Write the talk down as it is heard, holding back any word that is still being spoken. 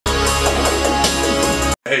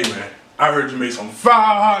Hey man, I heard you made some fire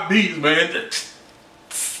hot beats, man.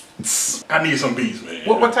 I need some beats, man.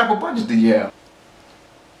 What type of budget do you have?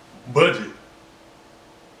 Budget?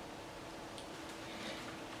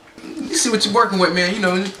 You see what you're working with, man, you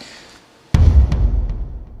know.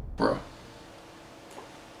 Bro.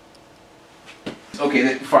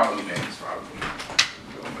 Okay, follow me, man. Just follow me.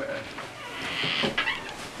 Go back.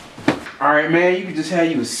 Alright, man, you can just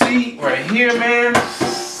have you a seat right here, man.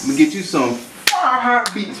 Let me get you some fire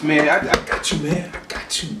hot beats, man. I got you, man. I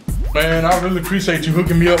got you. Man, I really appreciate you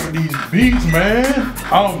hooking me up with these beats, man.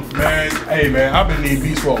 Man, hey man, I've been needing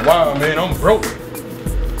beats for a while, man. I'm broke.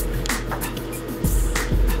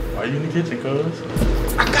 Why you in the kitchen, cuz?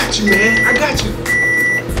 I got you, man. I got you.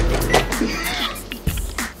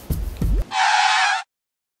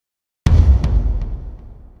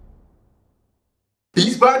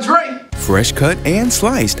 Beats by Dre. Fresh cut and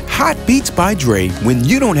sliced, hot beats by Dre when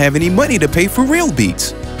you don't have any money to pay for real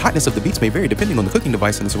beats. Hotness of the beats may vary depending on the cooking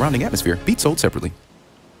device and the surrounding atmosphere. Beats sold separately.